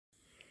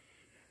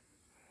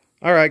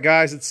All right,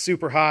 guys, it's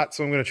super hot,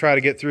 so I'm going to try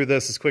to get through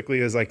this as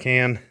quickly as I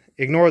can.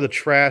 Ignore the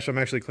trash. I'm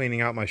actually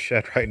cleaning out my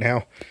shed right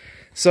now.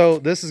 So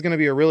this is going to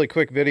be a really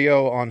quick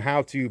video on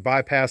how to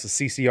bypass a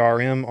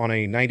CCRM on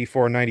a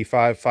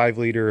 9495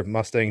 5-liter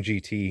Mustang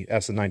GT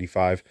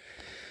S95.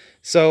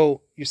 So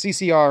your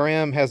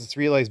CCRM has its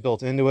relays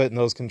built into it, and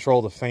those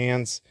control the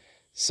fans.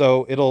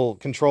 So it'll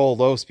control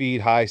low speed,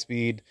 high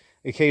speed.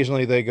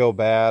 Occasionally they go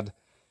bad.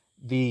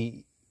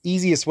 The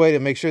easiest way to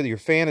make sure that your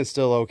fan is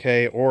still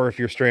okay, or if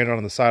you're stranded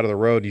on the side of the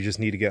road, you just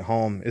need to get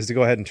home, is to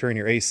go ahead and turn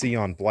your AC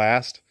on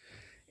blast.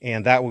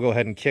 And that will go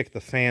ahead and kick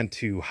the fan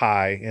to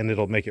high, and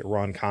it'll make it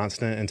run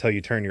constant until you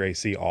turn your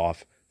AC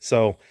off.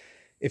 So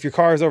if your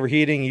car is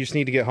overheating, you just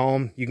need to get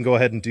home, you can go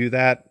ahead and do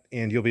that,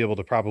 and you'll be able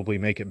to probably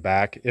make it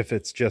back if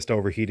it's just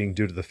overheating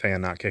due to the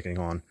fan not kicking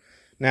on.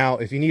 Now,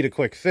 if you need a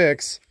quick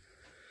fix,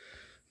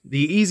 the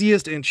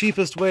easiest and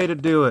cheapest way to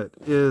do it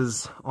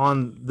is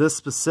on this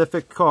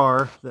specific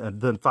car,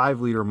 the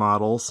 5-liter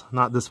models.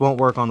 This won't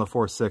work on the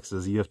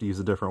 4.6s. You have to use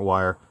a different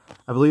wire.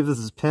 I believe this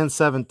is pin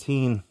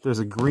 17. There's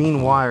a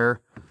green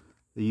wire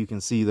that you can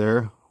see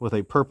there with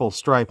a purple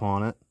stripe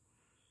on it.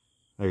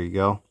 There you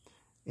go.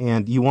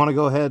 And you want to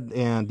go ahead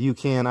and you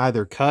can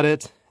either cut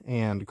it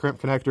and crimp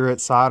connector it,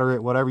 solder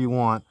it, whatever you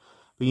want.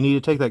 But you need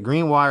to take that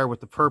green wire with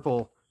the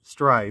purple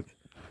stripe,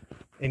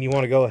 and you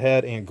want to go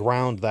ahead and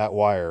ground that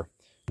wire.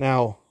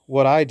 Now,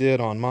 what I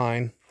did on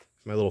mine,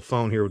 my little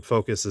phone here would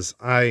focus, is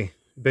I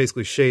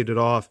basically shaved it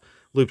off,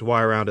 looped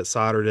wire around it,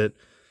 soldered it,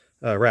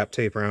 wrapped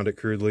tape around it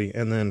crudely,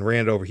 and then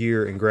ran it over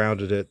here and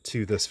grounded it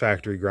to this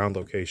factory ground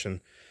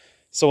location.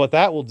 So what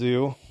that will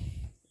do,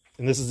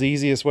 and this is the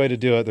easiest way to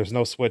do it, there's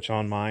no switch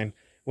on mine.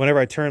 Whenever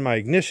I turn my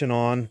ignition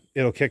on,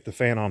 it'll kick the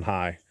fan on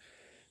high.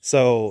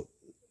 So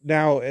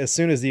now as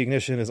soon as the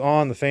ignition is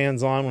on, the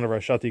fan's on. Whenever I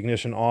shut the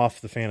ignition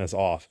off, the fan is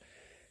off.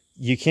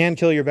 You can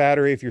kill your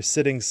battery if you're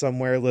sitting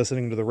somewhere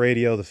listening to the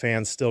radio. The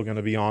fan's still going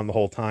to be on the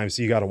whole time,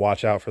 so you got to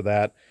watch out for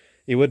that.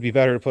 It would be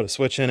better to put a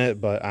switch in it,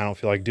 but I don't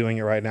feel like doing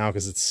it right now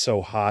because it's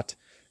so hot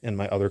and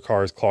my other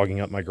car is clogging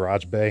up my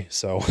garage bay.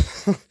 So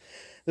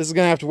this is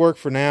going to have to work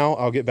for now.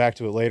 I'll get back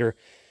to it later.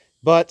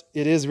 But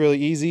it is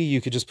really easy. You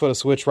could just put a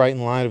switch right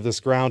in line of this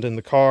ground in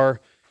the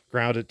car,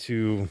 ground it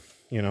to,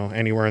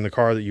 anywhere in the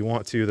car that you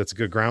want to. That's a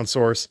good ground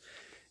source,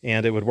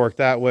 and it would work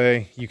that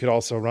way. You could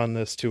also run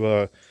this to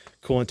a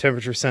coolant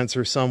temperature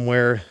sensor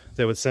somewhere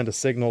that would send a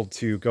signal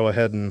to go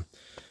ahead and,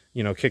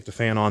 kick the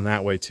fan on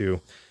that way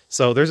too.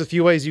 So there's a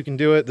few ways you can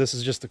do it. This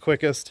is just the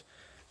quickest.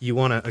 You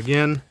want to,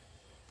 again,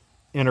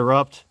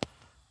 interrupt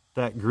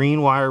that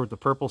green wire with the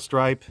purple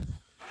stripe,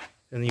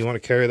 and then you want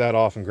to carry that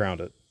off and ground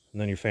it, and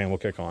then your fan will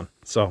kick on.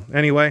 So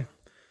anyway,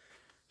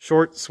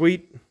 short,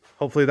 sweet.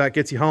 Hopefully that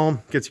gets you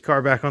home, gets your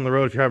car back on the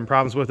road if you're having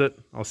problems with it.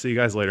 I'll see you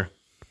guys later.